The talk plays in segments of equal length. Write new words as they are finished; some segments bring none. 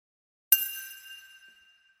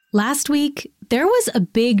Last week, there was a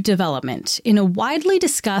big development in a widely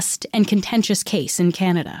discussed and contentious case in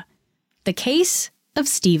Canada. The case of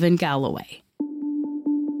Steven Galloway.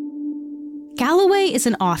 Galloway is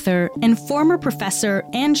an author and former professor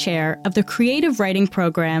and chair of the creative writing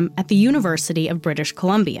program at the University of British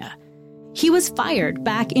Columbia. He was fired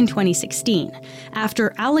back in 2016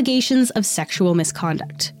 after allegations of sexual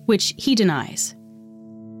misconduct, which he denies.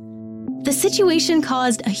 The situation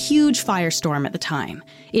caused a huge firestorm at the time.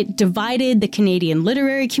 It divided the Canadian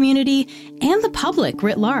literary community and the public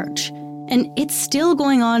writ large, and it's still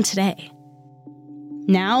going on today.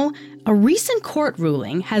 Now, a recent court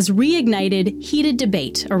ruling has reignited heated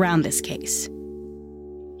debate around this case.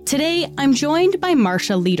 Today, I'm joined by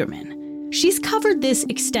Marcia Lederman. She's covered this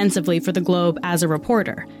extensively for The Globe as a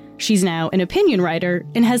reporter. She's now an opinion writer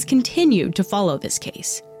and has continued to follow this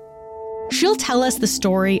case. She'll tell us the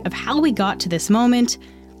story of how we got to this moment,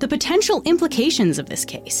 the potential implications of this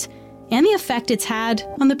case, and the effect it's had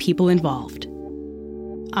on the people involved.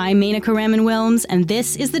 I'm Menaka Raman-Wilms, and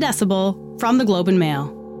this is The Decibel from The Globe and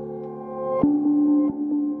Mail.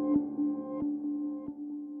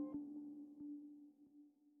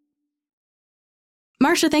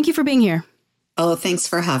 Marcia, thank you for being here. Oh, thanks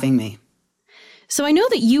for having me. So I know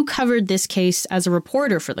that you covered this case as a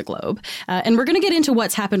reporter for The Globe, and we're going to get into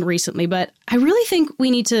what's happened recently, but I really think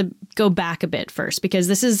we need to go back a bit first, because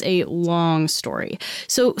this is a long story.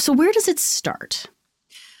 So where does it start?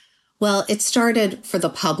 Well, it started for the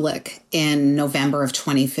public in November of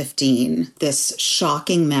 2015. This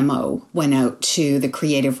shocking memo went out to the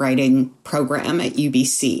creative writing program at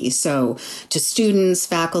UBC. So to students,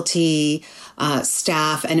 faculty,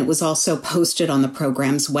 staff, and it was also posted on the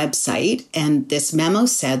program's website. And this memo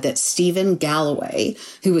said that Steven Galloway,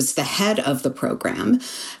 who was the head of the program,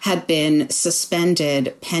 had been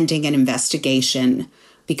suspended pending an investigation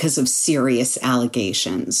because of serious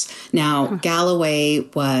allegations. Now, Galloway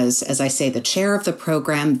was, as I say, the chair of the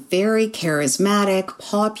program, very charismatic,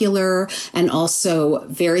 popular, and also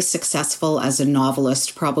very successful as a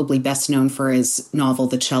novelist, probably best known for his novel,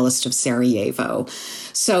 The Cellist of Sarajevo.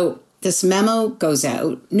 So this memo goes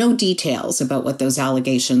out, no details about what those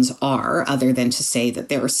allegations are, other than to say that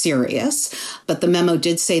they were serious. But the memo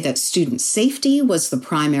did say that student safety was the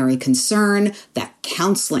primary concern, that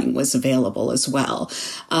counseling was available as well.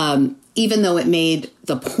 Even though it made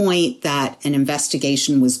the point that an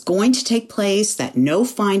investigation was going to take place, that no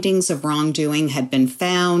findings of wrongdoing had been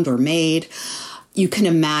found or made, you can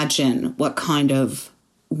imagine what kind of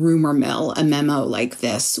rumor mill a memo like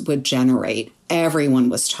this would generate. Everyone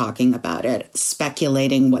was talking about it,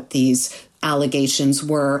 speculating what these allegations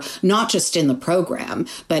were, not just in the program,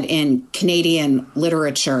 but in Canadian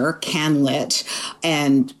literature, CanLit,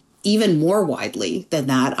 and even more widely than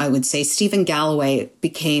that, I would say Steven Galloway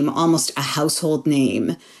became almost a household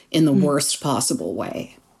name in the worst possible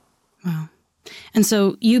way. Wow. And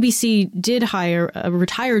so UBC did hire a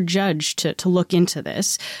retired judge to look into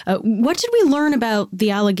this. What did we learn about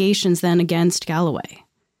the allegations then against Galloway?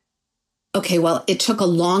 Okay, well, it took a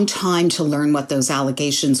long time to learn what those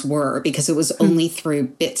allegations were because it was only through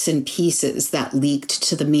bits and pieces that leaked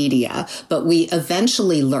to the media. But we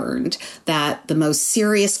eventually learned that the most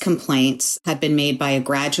serious complaints had been made by a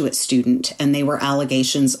graduate student, and they were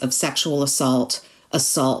allegations of sexual assault,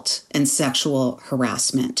 and sexual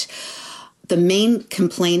harassment. The main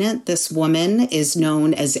complainant, this woman, is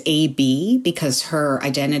known as AB because her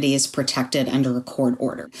identity is protected under a court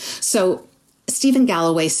order. So Steven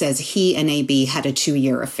Galloway says he and AB had a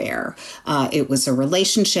 2-year affair. It was a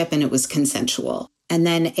relationship and it was consensual. And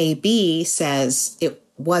then AB says it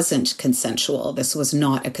wasn't consensual. This was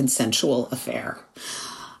not a consensual affair.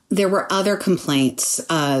 There were other complaints,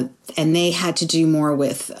 and they had to do more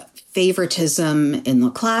with favoritism in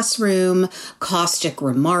the classroom, caustic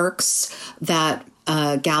remarks that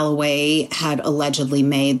Galloway had allegedly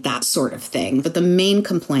made, that sort of thing. But the main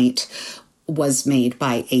complaint was made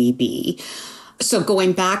by AB. So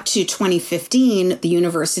going back to 2015, the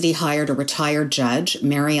university hired a retired judge,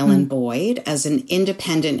 Mary Ellen Boyd, as an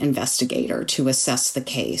independent investigator to assess the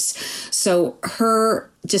case. So her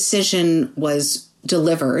decision was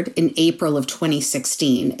delivered in April of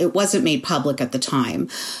 2016. It wasn't made public at the time,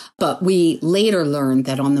 but we later learned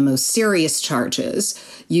that on the most serious charges,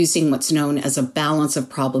 using what's known as a balance of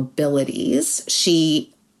probabilities,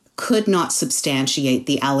 she could not substantiate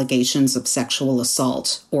the allegations of sexual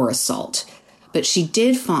assault or assault. But she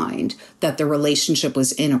did find that the relationship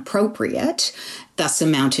was inappropriate, thus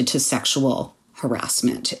amounted to sexual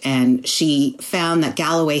harassment. And she found that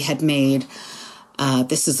Galloway had made,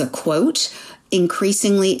 this is a quote,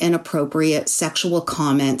 increasingly inappropriate sexual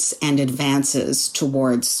comments and advances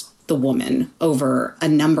towards the woman over a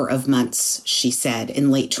number of months, she said, in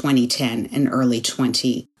late 2010 and early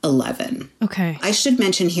 2011. Okay. I should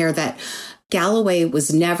mention here that Galloway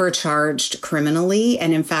was never charged criminally,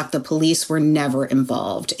 and in fact, the police were never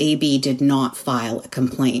involved. AB did not file a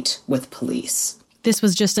complaint with police. This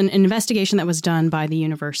was just an investigation that was done by the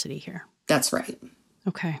university here. That's right.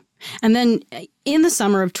 Okay. And then in the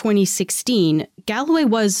summer of 2016, Galloway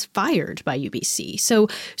was fired by UBC. So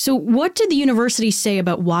what did the university say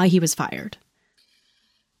about why he was fired?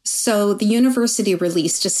 So the university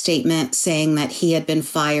released a statement saying that he had been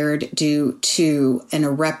fired due to an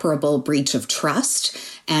irreparable breach of trust,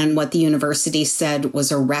 and what the university said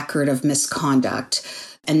was a record of misconduct.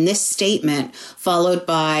 And this statement, followed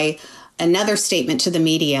by another statement to the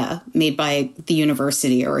media made by the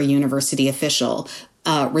university or a university official,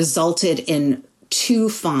 resulted in two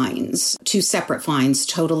separate fines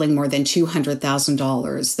totaling more than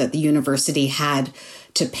 $200,000 that the university had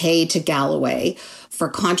to pay to Galloway for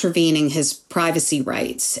contravening his privacy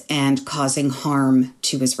rights and causing harm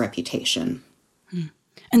to his reputation.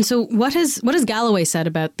 And so what has Galloway said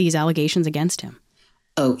about these allegations against him?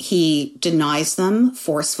 Oh, he denies them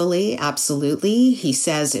forcefully, absolutely. He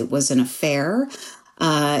says it was an affair.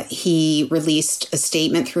 He released a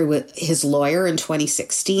statement through his lawyer in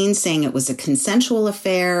 2016 saying it was a consensual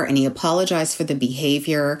affair, and he apologized for the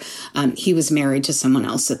behavior. He was married to someone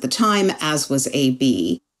else at the time, as was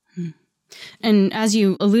AB. And as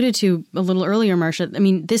you alluded to a little earlier, Marcia, I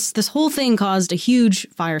mean, this whole thing caused a huge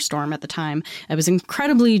firestorm at the time. It was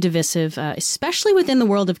incredibly divisive, especially within the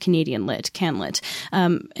world of Canadian lit, CanLit,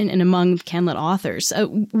 and among CanLit authors.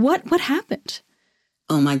 What happened?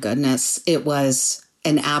 Oh, my goodness. It was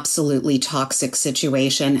an absolutely toxic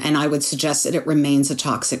situation, and I would suggest that it remains a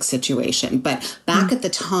toxic situation. But back at the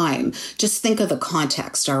time, just think of the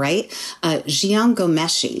context, all right? Jian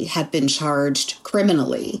Ghomeshi had been charged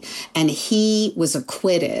criminally, and he was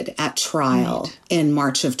acquitted at trial in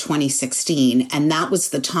March of 2016, and that was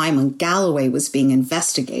the time when Galloway was being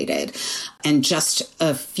investigated, and just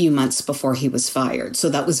a few months before he was fired. So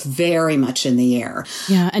that was very much in the air.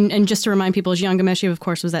 Yeah, and just to remind people, Jian Ghomeshi, of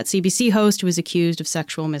course, was that CBC host who was accused of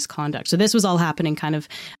sexual misconduct. So this was all happening kind of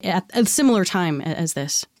at a similar time as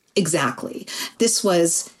this. Exactly. This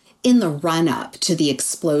was in the run-up to the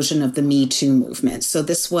explosion of the Me Too movement. So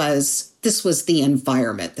this was the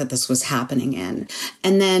environment that this was happening in.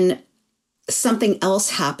 And then something else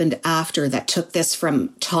happened after that took this from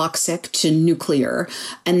toxic to nuclear,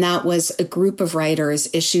 and that was a group of writers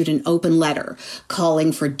issued an open letter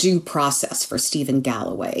calling for due process for Steven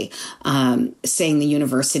Galloway, saying the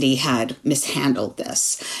university had mishandled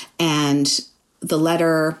this. And the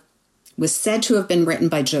letter was said to have been written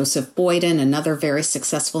by Joseph Boyden, another very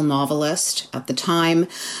successful novelist at the time,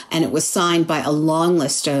 and it was signed by a long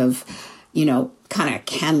list of, kind of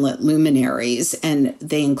CanLit luminaries, and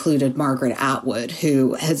they included Margaret Atwood,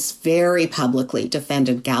 who has very publicly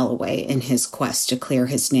defended Galloway in his quest to clear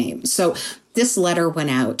his name. So this letter went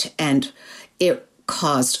out, and it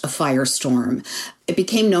caused a firestorm. It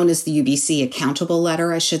became known as the UBC Accountable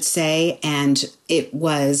Letter, I should say, and it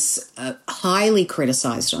was highly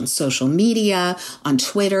criticized on social media, on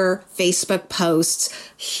Twitter, Facebook posts,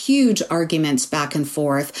 huge arguments back and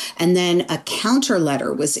forth, and then a counter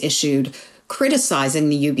letter was issued criticizing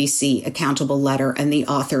the UBC Accountable Letter and the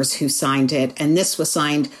authors who signed it. And this was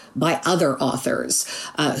signed by other authors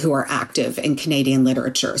who are active in Canadian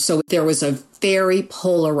literature. So there was a very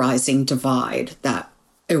polarizing divide that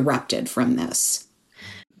erupted from this.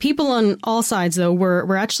 People on all sides, though,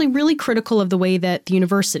 were actually really critical of the way that the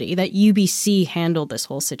university, that UBC, handled this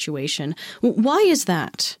whole situation. Why is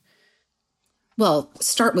that? Well,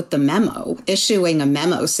 start with the memo, issuing a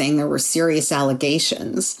memo saying there were serious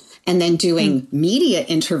allegations, and then doing media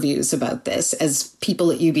interviews about this, as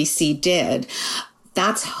people at UBC did.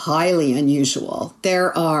 That's highly unusual.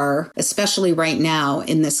 There are, especially right now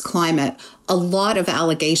in this climate, a lot of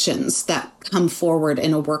allegations that come forward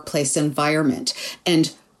in a workplace environment,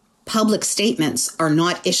 and public statements are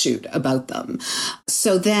not issued about them.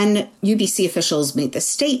 So then UBC officials made this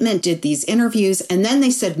statement, did these interviews, and then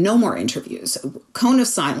they said no more interviews. Cone of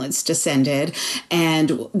silence descended,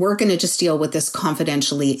 and we're going to just deal with this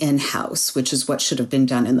confidentially in-house, which is what should have been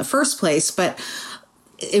done in the first place. But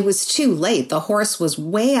it was too late. The horse was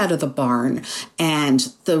way out of the barn,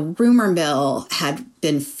 and the rumor mill had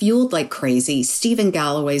been fueled like crazy. Steven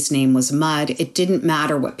Galloway's name was mud. It didn't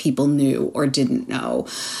matter what people knew or didn't know.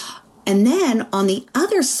 And then on the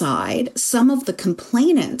other side, some of the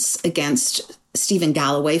complainants against Steven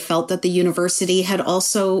Galloway felt that the university had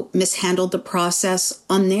also mishandled the process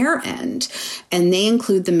on their end. And they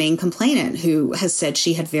include the main complainant, who has said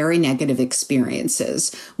she had very negative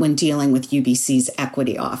experiences when dealing with UBC's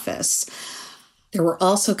equity office. There were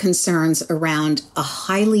also concerns around a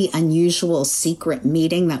highly unusual secret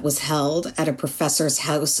meeting that was held at a professor's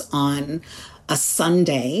house on a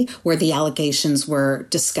Sunday where the allegations were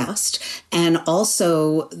discussed, and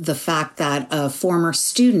also the fact that a former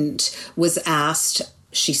student was asked,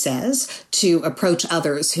 she says, to approach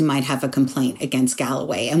others who might have a complaint against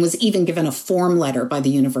Galloway, and was even given a form letter by the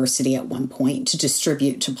university at one point to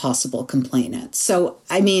distribute to possible complainants. So,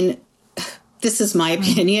 I mean, this is my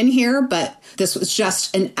opinion here, but this was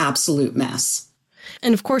just an absolute mess.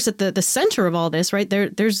 And of course, at the center of all this, right,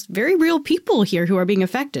 there's very real people here who are being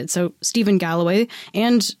affected. So Steven Galloway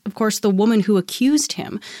and, of course, the woman who accused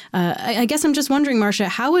him. I guess I'm just wondering, Marcia,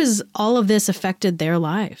 how has all of this affected their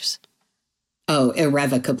lives? Oh,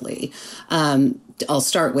 irrevocably. I'll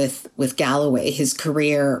start with Galloway. His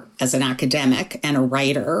career as an academic and a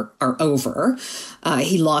writer are over.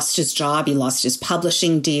 He lost his job. He lost his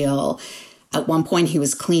publishing deal. At one point, he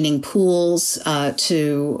was cleaning pools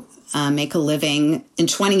to make a living. In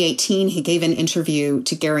 2018, he gave an interview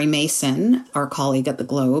to Gary Mason, our colleague at the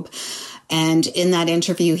Globe. And in that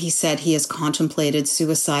interview, he said he has contemplated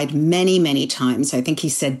suicide many, many times. I think he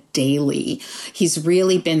said daily. He's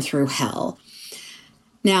really been through hell.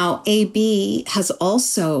 Now, AB has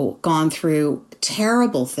also gone through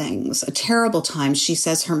terrible things, a terrible time. She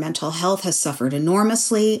says her mental health has suffered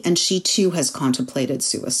enormously, and she too has contemplated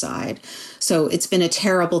suicide. So it's been a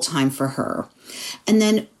terrible time for her. And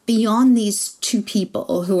then beyond these two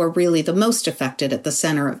people who are really the most affected at the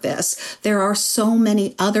center of this, there are so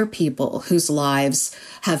many other people whose lives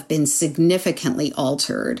have been significantly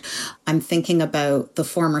altered. I'm thinking about the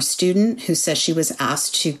former student who says she was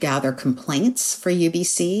asked to gather complaints for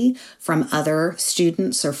UBC from other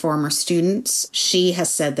students or former students. She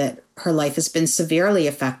has said that her life has been severely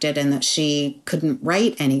affected and that she couldn't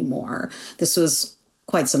write anymore. This was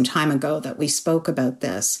quite some time ago that we spoke about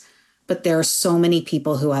this. But there are so many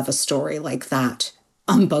people who have a story like that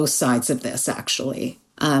on both sides of this, actually.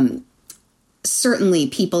 Certainly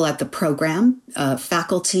people at the program,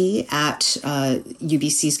 faculty at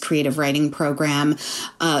UBC's creative writing program.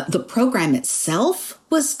 The program itself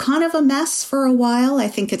was kind of a mess for a while, I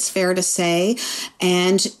think it's fair to say.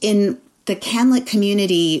 And in the CanLit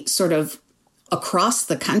community, sort of across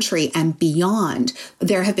the country and beyond,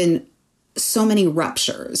 there have been so many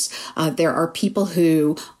ruptures. There are people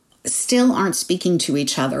who still aren't speaking to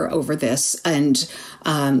each other over this, and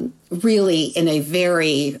really in a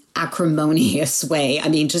very acrimonious way. I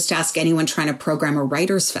mean, just ask anyone trying to program a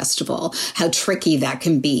writers' festival how tricky that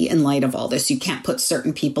can be in light of all this. You can't put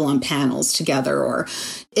certain people on panels together, or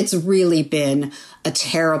it's really been a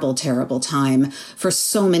terrible, terrible time for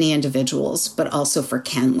so many individuals, but also for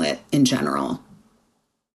CanLit in general.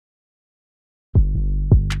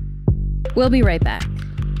 We'll be right back.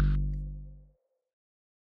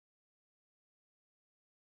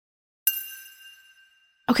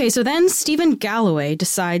 Okay, so then Steven Galloway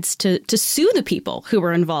decides to sue the people who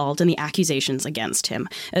were involved in the accusations against him.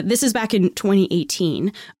 This is back in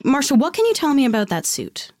 2018. Marcia, what can you tell me about that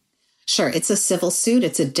suit? Sure. It's a civil suit.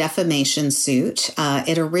 It's a defamation suit.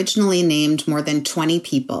 It originally named more than 20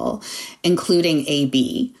 people, including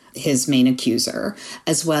AB, his main accuser,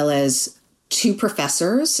 as well as two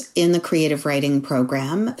professors in the creative writing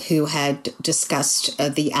program who had discussed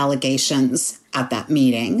the allegations at that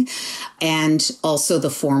meeting, and also the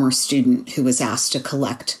former student who was asked to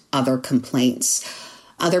collect other complaints.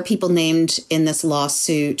 Other people named in this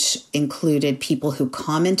lawsuit included people who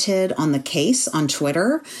commented on the case on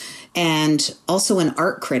Twitter, and also an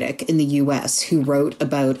art critic in the U.S. who wrote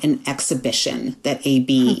about an exhibition that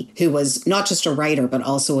AB, who was not just a writer, but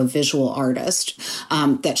also a visual artist,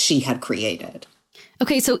 that she had created.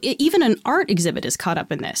 Okay, so even an art exhibit is caught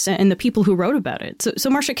up in this, and the people who wrote about it. So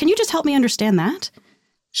Marcia, can you just help me understand that?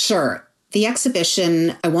 Sure. The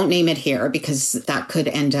exhibition, I won't name it here because that could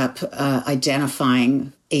end up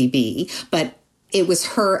identifying AB, but it was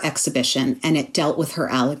her exhibition, and it dealt with her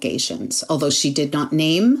allegations. Although she did not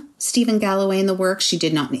name Steven Galloway in the work, she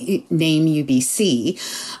did not name UBC,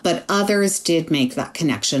 but others did make that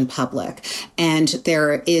connection public. And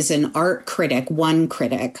there is an art critic, one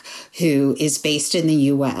critic, who is based in the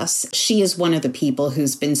U.S. She is one of the people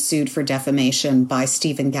who's been sued for defamation by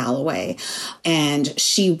Steven Galloway. And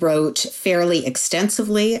she wrote fairly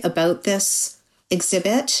extensively about this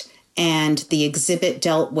exhibit, and the exhibit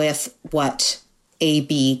dealt with what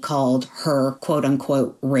AB called her quote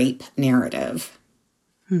unquote rape narrative.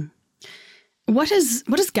 What has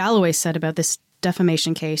Galloway said about this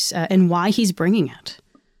defamation case and why he's bringing it?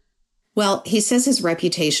 Well, he says his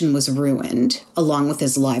reputation was ruined, along with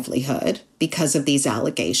his livelihood, because of these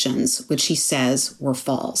allegations, which he says were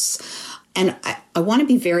false. And I want to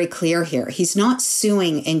be very clear here. He's not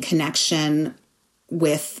suing in connection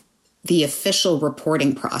with the official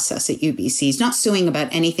reporting process at UBC. He's not suing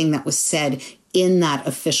about anything that was said in that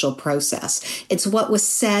official process. It's what was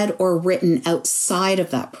said or written outside of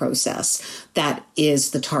that process that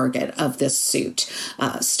is the target of this suit.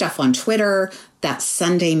 Stuff on Twitter, that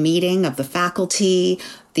Sunday meeting of the faculty,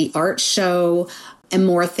 the art show, and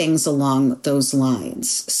more things along those lines.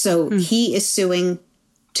 So he is suing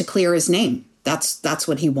to clear his name. That's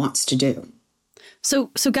what he wants to do. So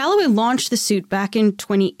Galloway launched the suit back in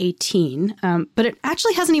 2018, but it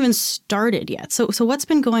actually hasn't even started yet. So what's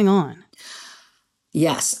been going on?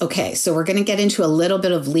 Yes. Okay. So we're going to get into a little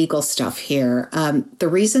bit of legal stuff here. The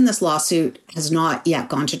reason this lawsuit has not yet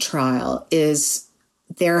gone to trial is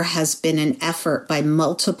there has been an effort by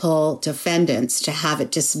multiple defendants to have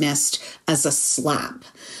it dismissed as a SLAPP.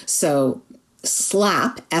 So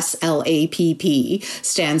SLAPP, S-L-A-P-P,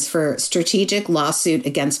 stands for Strategic Lawsuit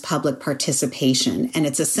Against Public Participation. And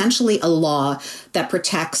it's essentially a law that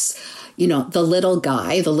protects, the little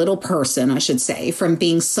guy, the little person, I should say, from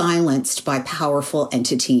being silenced by powerful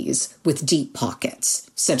entities with deep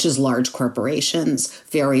pockets, such as large corporations,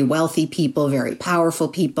 very wealthy people, very powerful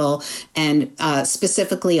people, and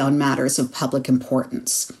specifically on matters of public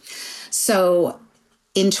importance. So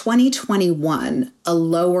in 2021, a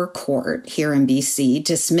lower court here in BC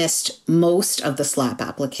dismissed most of the SLAPP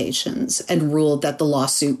applications and ruled that the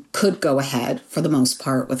lawsuit could go ahead for the most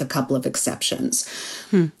part, with a couple of exceptions.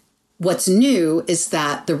 What's new is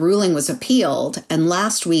that the ruling was appealed, and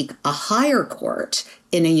last week, a higher court,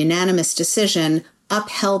 in a unanimous decision,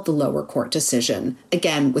 upheld the lower court decision,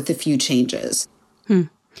 again, with a few changes.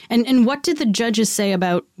 And what did the judges say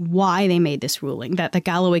about why they made this ruling, that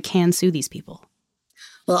Galloway can sue these people?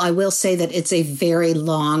 Well, I will say that it's a very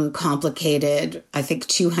long, complicated, I think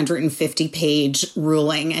 250-page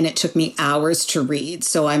ruling, and it took me hours to read.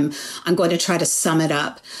 So I'm going to try to sum it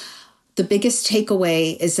up. The biggest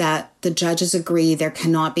takeaway is that the judges agree there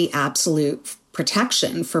cannot be absolute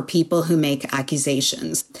protection for people who make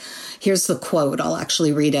accusations. Here's the quote. I'll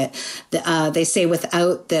actually read it. They say,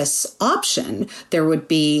 without this option, there would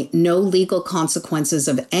be no legal consequences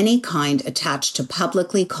of any kind attached to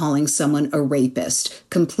publicly calling someone a rapist,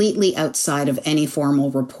 completely outside of any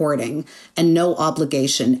formal reporting, and no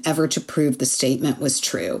obligation ever to prove the statement was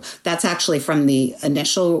true. That's actually from the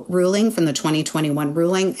initial ruling, from the 2021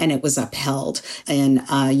 ruling, and it was upheld in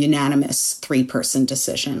a unanimous 3-person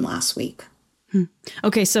decision last week.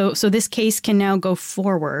 Okay, so this case can now go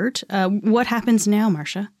forward. What happens now,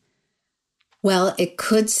 Marcia? Well, it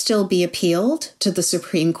could still be appealed to the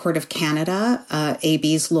Supreme Court of Canada.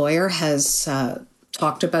 AB's lawyer has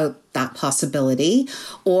talked about that possibility,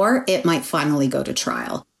 or it might finally go to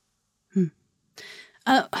trial.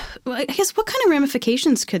 I guess what kind of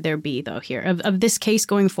ramifications could there be, though, here of this case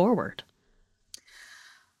going forward?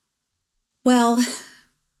 Well,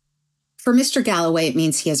 for Mr. Galloway, it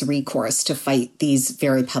means he has recourse to fight these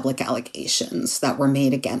very public allegations that were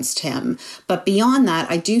made against him. But beyond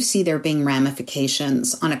that, I do see there being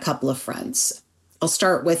ramifications on a couple of fronts. I'll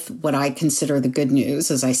start with what I consider the good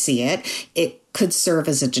news as I see it. It could serve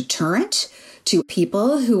as a deterrent to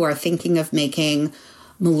people who are thinking of making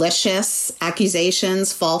malicious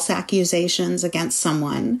accusations, false accusations against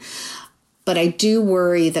someone. But I do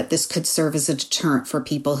worry that this could serve as a deterrent for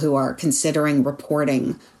people who are considering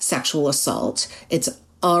reporting sexual assault. It's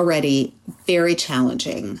already very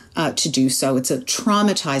challenging to do so. It's a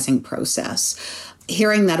traumatizing process.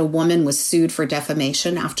 Hearing that a woman was sued for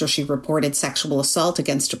defamation after she reported sexual assault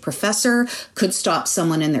against a professor could stop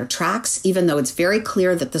someone in their tracks, even though it's very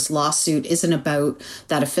clear that this lawsuit isn't about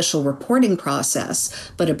that official reporting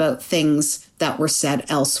process, but about things that were said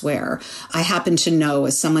elsewhere. I happen to know,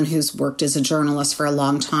 as someone who's worked as a journalist for a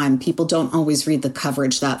long time, people don't always read the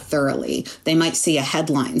coverage that thoroughly. They might see a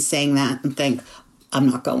headline saying that and think, I'm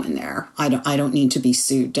not going there. I don't need to be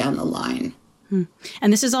sued down the line.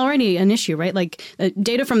 And this is already an issue, right? Like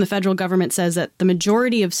data from the federal government says that the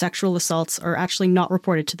majority of sexual assaults are actually not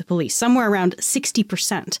reported to the police, somewhere around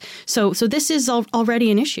 60%. So this is already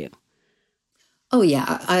an issue. Oh,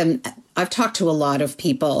 yeah. I've talked to a lot of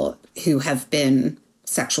people who have been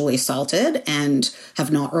sexually assaulted and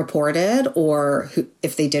have not reported, or who,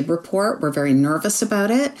 if they did report, were very nervous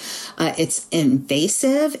about it. It's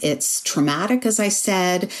invasive. It's traumatic, as I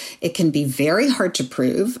said. It can be very hard to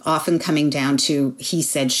prove, often coming down to he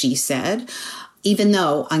said, she said. even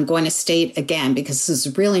though I'm going to state again, because this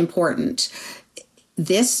is really important,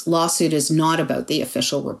 this lawsuit is not about the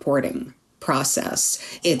official reporting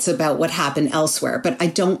process. It's about what happened elsewhere. But I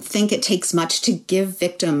don't think it takes much to give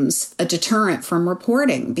victims a deterrent from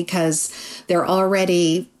reporting, because they're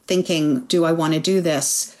already thinking, do I want to do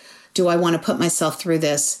this? Do I want to put myself through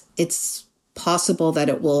this? It's possible that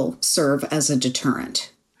it will serve as a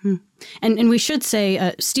deterrent. And we should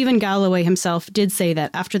say, Steven Galloway himself did say that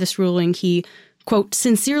after this ruling, he, quote,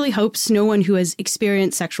 sincerely hopes no one who has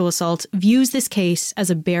experienced sexual assault views this case as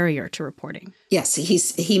a barrier to reporting. Yes,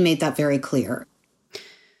 he made that very clear.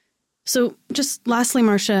 So just lastly,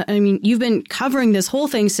 Marcia, I mean, you've been covering this whole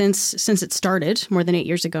thing since it started more than 8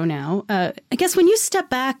 years ago now. I guess when you step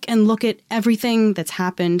back and look at everything that's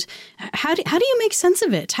happened, how do you make sense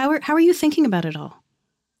of it? How are you thinking about it all?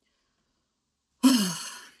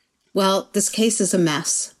 Well, this case is a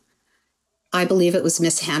mess. I believe it was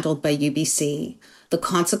mishandled by UBC. The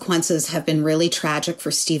consequences have been really tragic for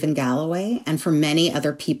Steven Galloway and for many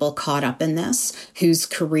other people caught up in this, whose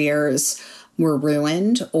careers were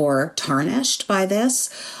ruined or tarnished by this.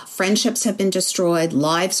 Friendships have been destroyed,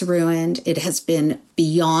 lives ruined. It has been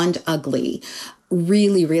beyond ugly,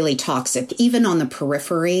 really, really toxic. Even on the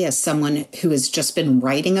periphery, as someone who has just been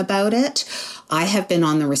writing about it, I have been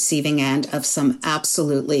on the receiving end of some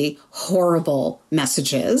absolutely horrible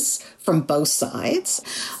messages from both sides.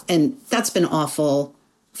 And that's been awful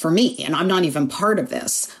for me. And I'm not even part of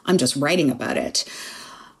this. I'm just writing about it.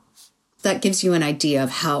 That gives you an idea of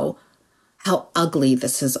how ugly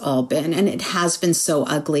this has all been. And it has been so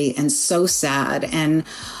ugly and so sad. And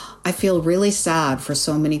I feel really sad for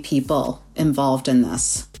so many people involved in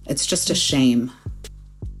this. It's just a shame.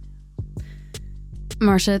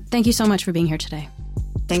 Marcia, thank you so much for being here today.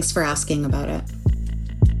 Thanks for asking about it.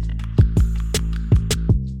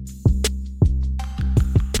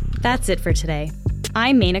 That's it for today.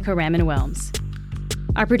 I'm Menaka Raman-Wilms.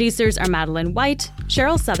 Our producers are Madeline White,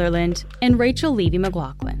 Cheryl Sutherland, and Rachel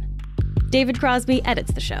Levy-McLaughlin. David Crosby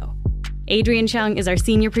edits the show. Adrian Chung is our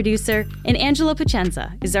senior producer, and Angela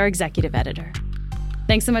Pacenza is our executive editor.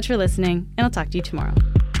 Thanks so much for listening, and I'll talk to you tomorrow.